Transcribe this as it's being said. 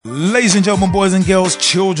Ladies and gentlemen, boys and girls,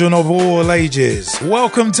 children of all ages,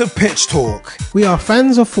 welcome to Pitch Talk. We are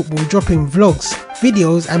fans of football dropping vlogs,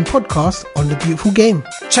 videos and podcasts on the beautiful game.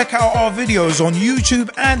 Check out our videos on YouTube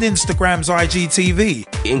and Instagram's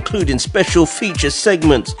IGTV, including special feature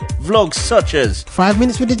segments, vlogs such as 5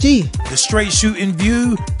 Minutes with the G, The Straight Shooting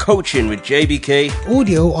View, Coaching with JBK,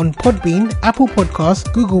 audio on Podbean, Apple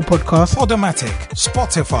Podcasts, Google Podcasts, Podomatic,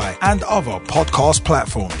 Spotify and other podcast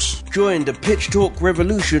platforms. Join the Pitch Talk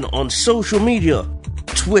revolution on social media,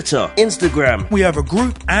 Twitter, Instagram. We have a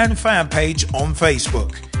group and fan page on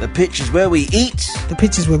Facebook. The pitch is where we eat. The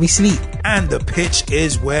pitch is where we sleep. And the pitch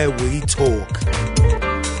is where we talk.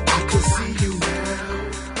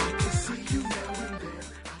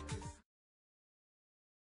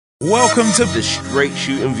 Welcome to The Straight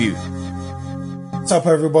Shooting View. What's up,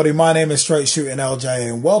 everybody? My name is Straight Shooting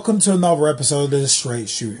LJ, and welcome to another episode of The Straight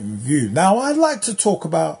Shooting View. Now, I'd like to talk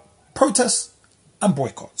about protests and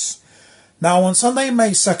boycotts. Now, on Sunday,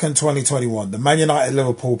 May 2nd, 2021, the Man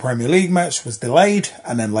United-Liverpool Premier League match was delayed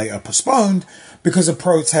and then later postponed because of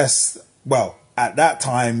protests, well, at that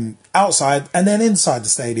time, outside and then inside the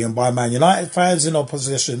stadium by Man United fans in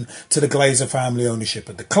opposition to the Glazer family ownership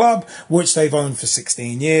of the club, which they've owned for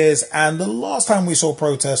 16 years. And the last time we saw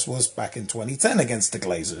protests was back in 2010 against the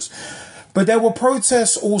Glazers. But there were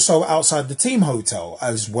protests also outside the team hotel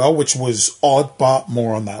as well, which was odd, but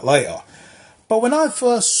more on that later. But when I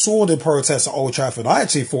first saw the protests at Old Trafford, I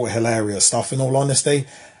actually thought hilarious stuff, in all honesty.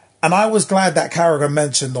 And I was glad that Carragher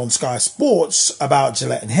mentioned on Sky Sports about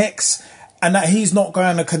Gillett and Hicks, and that he's not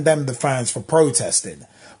going to condemn the fans for protesting.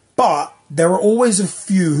 But there are always a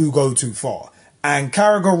few who go too far. And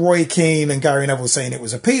Carragher, Roy Keane and Gary Neville saying it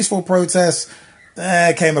was a peaceful protest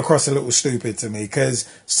came across a little stupid to me, because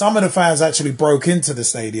some of the fans actually broke into the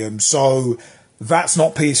stadium. So that's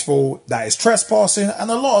not peaceful. That is trespassing. And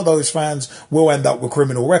a lot of those fans will end up with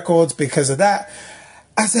criminal records because of that,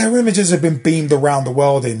 as their images have been beamed around the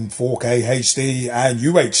world in 4K, HD and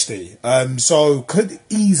UHD. So could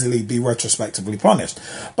easily be retrospectively punished.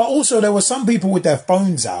 But also there were some people with their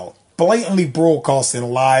phones out, blatantly broadcasting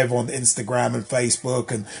live on Instagram and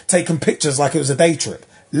Facebook and taking pictures like it was a day trip.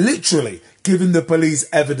 Literally giving the police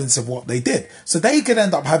evidence of what they did. So they could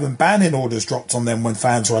end up having banning orders dropped on them when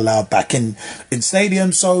fans were allowed back in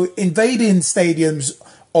stadiums. So invading stadiums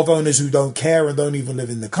of owners who don't care and don't even live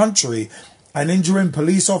in the country, and injuring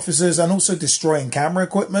police officers and also destroying camera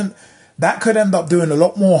equipment, that could end up doing a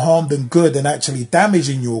lot more harm than good and actually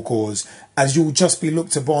damaging your cause, as you'll just be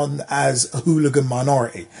looked upon as a hooligan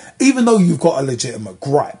minority, even though you've got a legitimate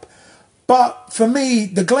gripe. But for me,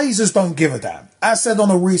 the Glazers don't give a damn. As said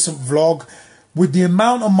on a recent vlog, with the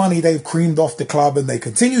amount of money they've creamed off the club and they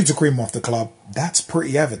continue to cream off the club, that's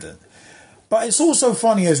pretty evident. But it's also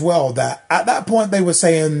funny as well that at that point they were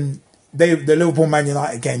saying the Liverpool Man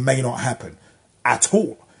United game may not happen at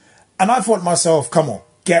all. And I thought to myself, come on,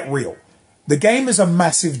 get real. The game is a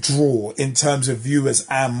massive draw in terms of viewers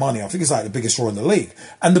and money. I think it's like the biggest draw in the league.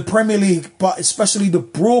 And the Premier League, but especially the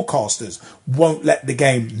broadcasters, won't let the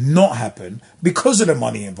game not happen because of the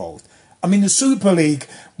money involved. I mean, the Super League,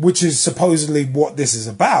 which is supposedly what this is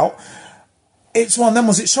about, it's one of them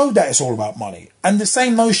ones, it showed that it's all about money. And the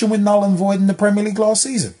same notion with null and void in the Premier League last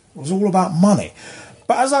season. It was all about money.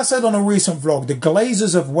 But as I said on a recent vlog, the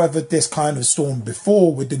Glazers have weathered this kind of storm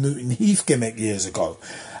before with the Newton Heath gimmick years ago.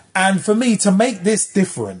 And for me, to make this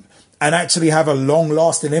different and actually have a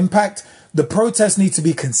long-lasting impact, the protests need to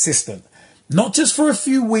be consistent. Not just for a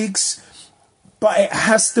few weeks, but it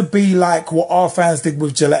has to be like what our fans did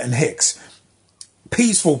with Gillett and Hicks.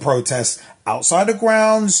 Peaceful protests outside the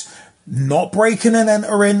grounds, not breaking and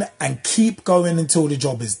entering, and keep going until the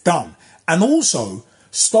job is done. And also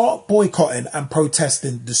start boycotting and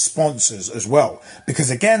protesting the sponsors as well.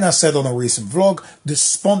 Because again, I said on a recent vlog, the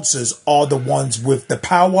sponsors are the ones with the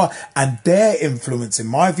power, and their influence, in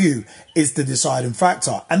my view, is the deciding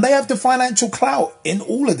factor. And they have the financial clout in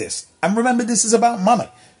all of this. And remember, this is about money.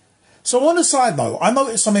 So on a side note, I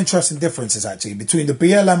noticed some interesting differences actually between the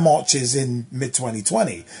BLM marches in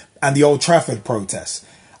mid-2020 and the Old Trafford protests.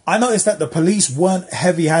 I noticed that the police weren't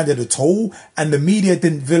heavy-handed at all, and the media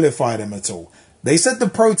didn't vilify them at all. They said the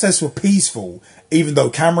protests were peaceful, even though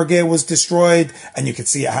camera gear was destroyed and you could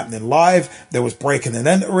see it happening live. There was breaking and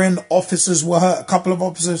entering. Officers were hurt. A couple of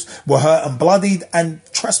officers were hurt and bloodied and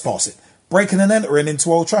trespassing, breaking and entering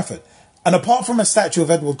into Old Trafford. And apart from a statue of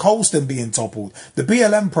Edward Colston being toppled, the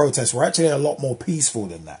BLM protests were actually a lot more peaceful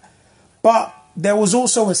than that. But there was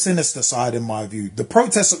also a sinister side in my view. The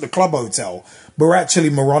protests at the club hotel were actually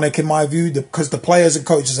moronic in my view, because the players and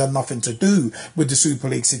coaches had nothing to do with the Super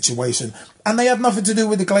League situation, and they had nothing to do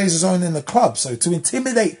with the Glazers owning the club. So to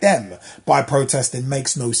intimidate them by protesting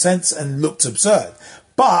makes no sense and looked absurd.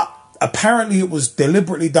 But apparently it was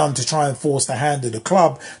deliberately done to try and force the hand of the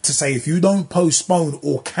club to say, if you don't postpone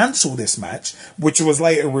or cancel this match, which was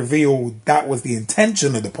later revealed that was the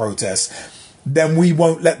intention of the protest, then we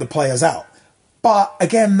won't let the players out. But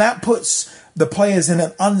again, that puts the players in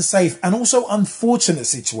an unsafe and also unfortunate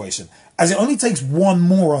situation, as it only takes one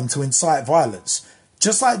moron to incite violence.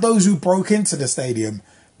 Just like those who broke into the stadium,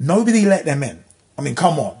 nobody let them in. I mean,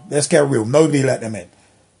 come on, let's get real. Nobody let them in.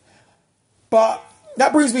 But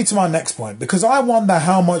that brings me to my next point, because I wonder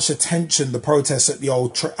how much attention the protests at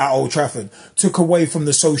Old Trafford took away from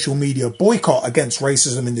the social media boycott against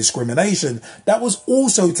racism and discrimination that was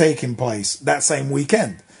also taking place that same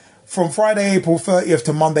weekend. From Friday, April 30th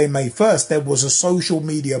to Monday, May 1st, there was a social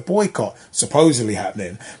media boycott supposedly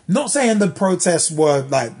happening. Not saying the protests were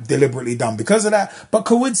deliberately done because of that, but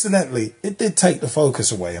coincidentally, it did take the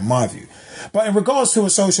focus away in my view. But in regards to a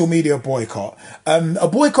social media boycott, a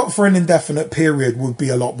boycott for an indefinite period would be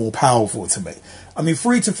a lot more powerful to me. I mean,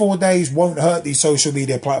 3 to 4 days won't hurt these social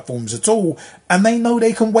media platforms at all, and they know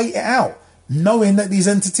they can wait it out, knowing that these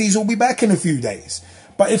entities will be back in a few days.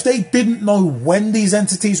 But if they didn't know when these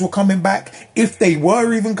entities were coming back, if they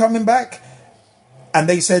were even coming back, and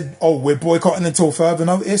they said, oh, we're boycotting until further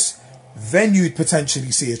notice, then you'd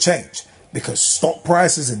potentially see a change, because stock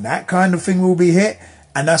prices and that kind of thing will be hit,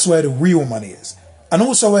 and that's where the real money is. And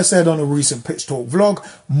also, as I said on a recent Pitch Talk vlog,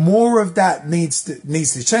 more of that needs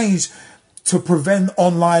to change to prevent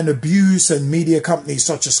online abuse, and media companies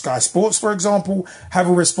such as Sky Sports, for example, have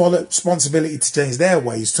a responsibility to change their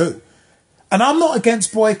ways too. And I'm not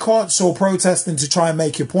against boycotts or protesting to try and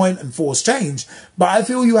make your point and force change, but I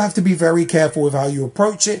feel you have to be very careful with how you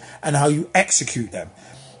approach it and how you execute them.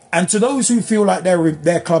 And to those who feel like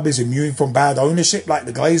their club is immune from bad ownership, like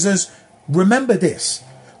the Glazers, remember this: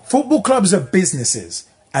 football clubs are businesses,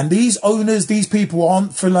 and these owners, these people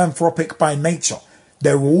aren't philanthropic by nature.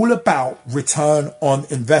 They're all about return on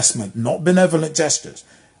investment, not benevolent gestures.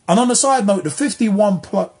 And on a side note, the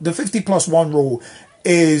 50+1 rule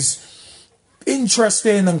is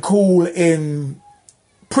interesting and cool in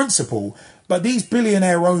principle, but these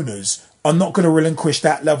billionaire owners are not going to relinquish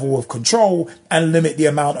that level of control and limit the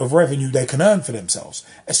amount of revenue they can earn for themselves,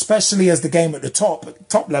 especially as the game at the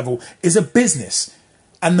top level is a business.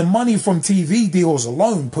 And the money from TV deals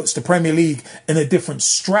alone puts the Premier League in a different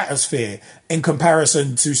stratosphere in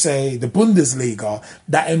comparison to, say, the Bundesliga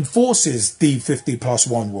that enforces the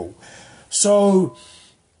 50+1 rule. So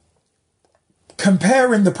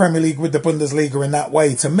comparing the Premier League with the Bundesliga in that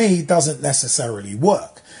way, to me, doesn't necessarily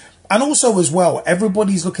work. And also as well,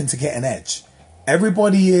 everybody's looking to get an edge.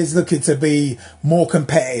 Everybody is looking to be more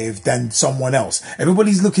competitive than someone else.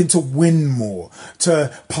 Everybody's looking to win more,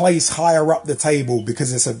 to place higher up the table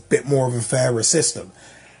because it's a bit more of a fairer system.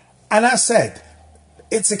 And as said,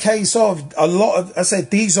 it's a case of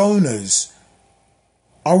these owners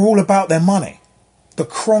are all about their money. The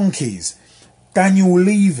Kroenkes, Daniel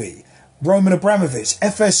Levy, Roman Abramovich,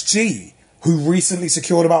 FSG, who recently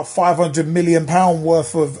secured about £500 million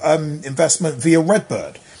worth of investment via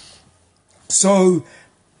Redbird. So,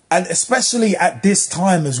 and especially at this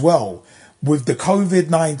time as well, with the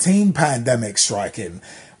COVID-19 pandemic striking,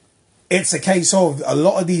 it's a case of a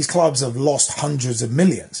lot of these clubs have lost hundreds of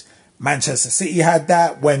millions. Manchester City had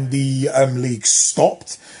that when the league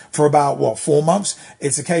stopped for about 4 months.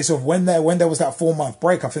 It's a case of when there was that 4-month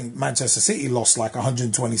break, I think Manchester City lost like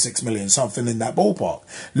 126 million, something in that ballpark.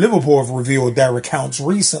 Liverpool have revealed their accounts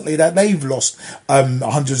recently that they've lost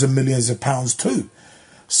hundreds of millions of pounds too.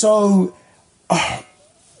 So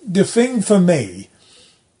the thing for me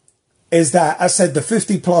is that, I said, the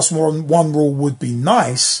 50+1 rule would be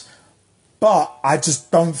nice, but I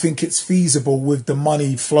just don't think it's feasible with the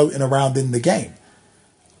money floating around in the game.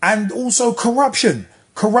 And also corruption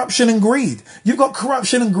and greed. You've got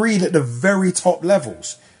corruption and greed at the very top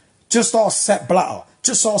levels. Just ask Sepp Blatter.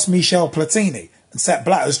 Just ask Michel Platini. And Sepp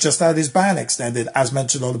Blatter's just had his ban extended, as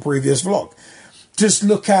mentioned on the previous vlog. Just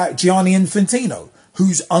look at Gianni Infantino,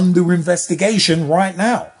 who's under investigation right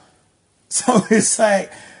now. So it's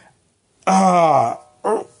like,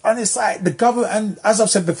 and it's like the government, and as I've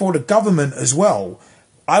said before, the government as well.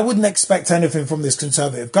 I wouldn't expect anything from this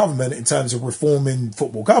Conservative government in terms of reforming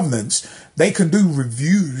football governance. They can do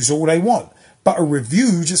reviews all they want, but a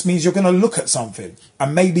review just means you're going to look at something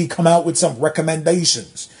and maybe come out with some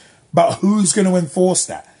recommendations. But who's going to enforce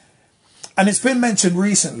that? And it's been mentioned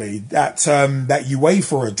recently that that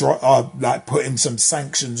UEFA are like putting some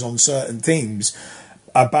sanctions on certain teams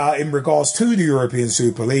in regards to the European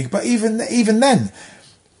Super League. But even then,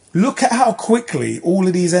 look at how quickly all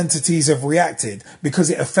of these entities have reacted because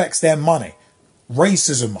it affects their money.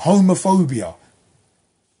 Racism, homophobia.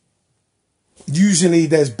 Usually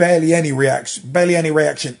there's barely any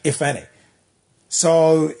reaction, if any.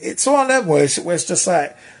 So it's one of them where it's just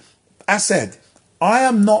like, I said, I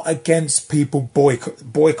am not against people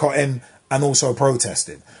boycotting and also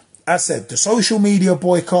protesting. I said, the social media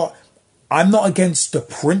boycott, I'm not against the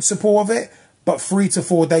principle of it, but 3 to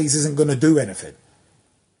 4 days isn't going to do anything.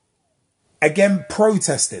 Again,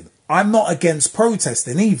 protesting. I'm not against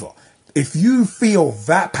protesting either. If you feel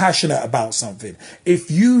that passionate about something,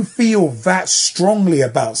 if you feel that strongly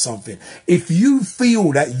about something, if you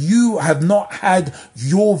feel that you have not had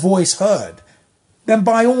your voice heard, then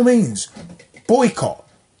by all means, boycott,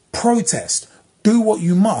 protest, do what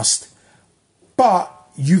you must. But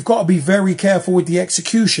you've got to be very careful with the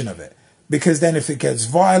execution of it. Because then if it gets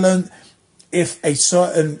violent, if a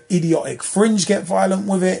certain idiotic fringe get violent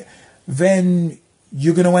with it, then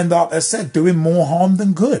you're going to end up, as I said, doing more harm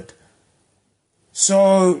than good.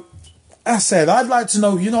 So, as I said, I'd like to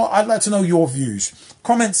know your views.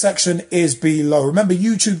 Comment section is below. Remember,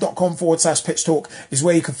 youtube.com/Pitch Talk is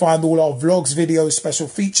where you can find all our vlogs, videos, special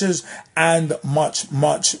features, and much,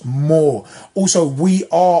 much more. Also, we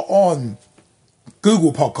are on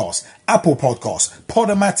Google Podcasts, Apple Podcasts,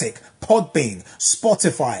 Podomatic, Podbean,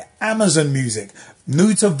 Spotify, Amazon Music,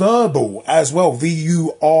 new to Verbal as well,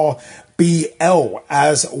 VURBL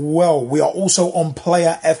as well. We are also on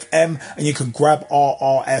Player FM, and you can grab our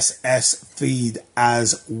RSS feed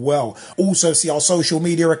as well. Also, see our social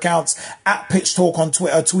media accounts at Pitch Talk on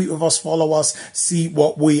Twitter. Tweet with us, follow us, see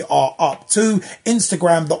what we are up to.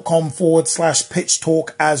 Instagram.com/Pitch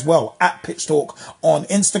Talk as well, at Pitch Talk on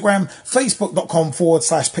Instagram.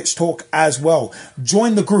 Facebook.com/Pitch Talk as well.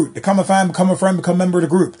 Join the group, become a fan, become a friend, become a member of the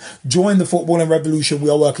group. Join the footballing revolution we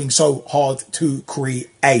are working so hard to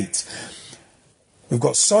create. We've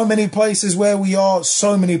got so many places where we are,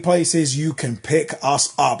 so many places you can pick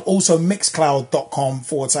us up. Also,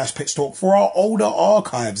 mixcloud.com/Pitch Talk for our older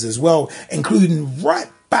archives as well, including right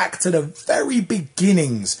back to the very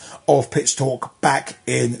beginnings of Pitch Talk back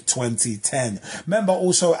in 2010. Remember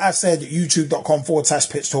also, as said,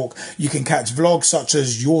 youtube.com/Pitch Talk. You can catch vlogs such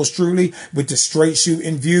as yours truly with the Straight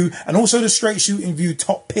Shooting View and also the Straight Shooting View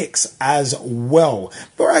top picks as well,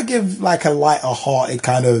 where I give like a lighter hearted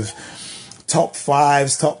kind of top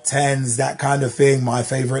 5s, top 10s, that kind of thing. My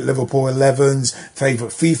favourite Liverpool 11s,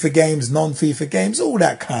 favourite FIFA games, non-FIFA games, all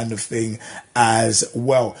that kind of thing as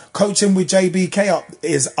well. Coaching with JBK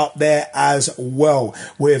is up there as well,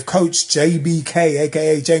 with Coach JBK,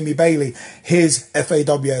 aka Jamie Bailey, his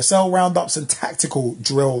FAWSL roundups and tactical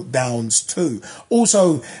drill downs too.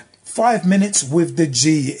 Also, 5 minutes with the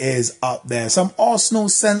G is up there. Some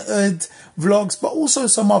Arsenal-centered vlogs, but also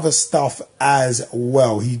some other stuff as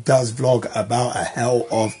well. He does vlog about a hell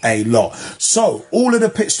of a lot. So, all of the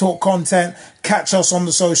Pitch Talk content, catch us on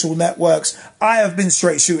the social networks. I have been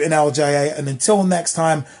Straight Shooting LJA, and until next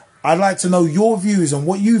time, I'd like to know your views on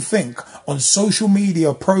what you think on social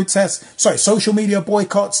media boycotts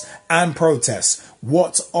and protests.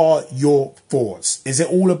 What are your thoughts? Is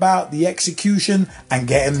it all about the execution and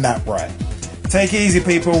getting that right? Take it easy,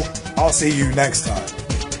 people. I'll see you next time.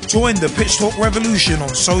 Join the Pitch Talk revolution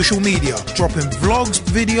on social media, dropping vlogs,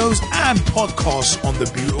 videos, and podcasts on the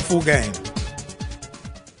beautiful game.